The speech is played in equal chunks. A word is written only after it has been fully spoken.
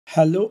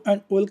Hello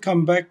and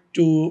welcome back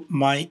to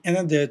my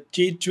another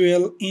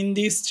tutorial. In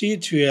this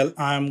tutorial,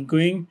 I am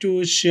going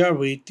to share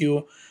with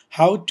you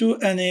how to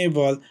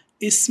enable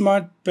a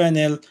smart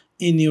panel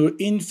in your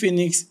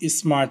Infinix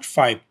Smart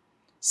 5.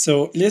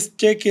 So let's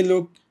take a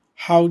look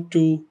how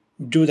to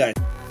do that.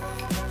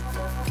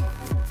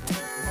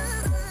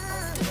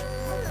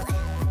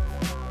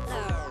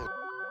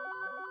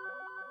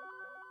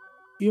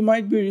 You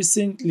might be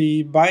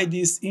recently buy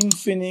this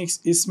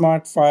Infinix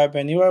Smart 5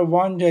 and you are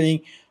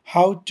wondering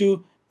how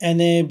to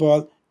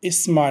enable a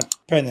smart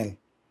panel.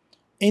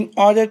 In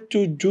order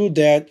to do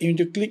that, you need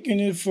to click on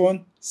your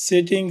phone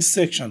settings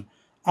section.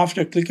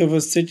 After click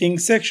over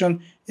settings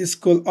section,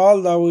 scroll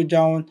all the way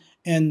down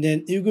and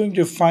then you're going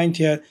to find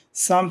here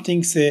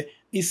something say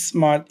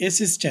Smart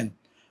Assistant.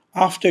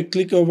 After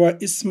click over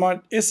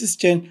Smart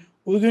Assistant,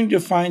 we're going to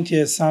find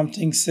here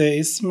something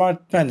say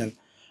Smart Panel.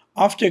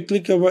 After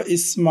click over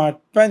Smart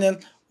Panel,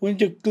 we need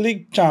to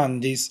click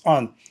turn this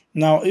on.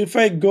 Now if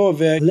I go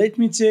over, let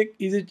me check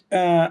is it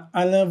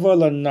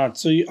enable or not.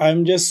 So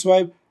I'm just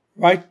swipe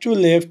right to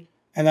left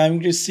and I'm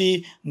going to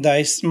see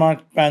the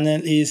Smart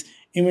Panel is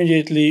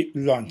immediately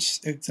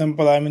launched.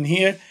 Example, I'm in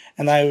here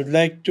and I would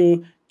like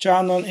to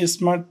turn on a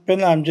Smart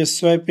Panel. I'm just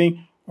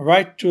swiping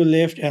right to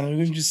left and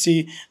we're going to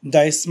see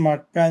the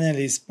Smart Panel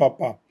is pop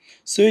up.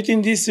 So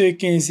in this way you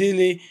can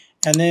easily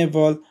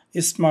enable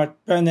a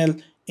Smart Panel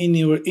in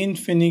your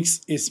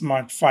Infinix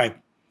Smart 5.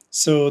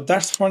 So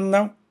that's for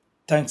now.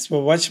 Thanks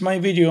for watching my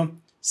video.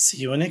 See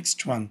you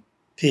next one.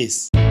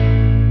 Peace.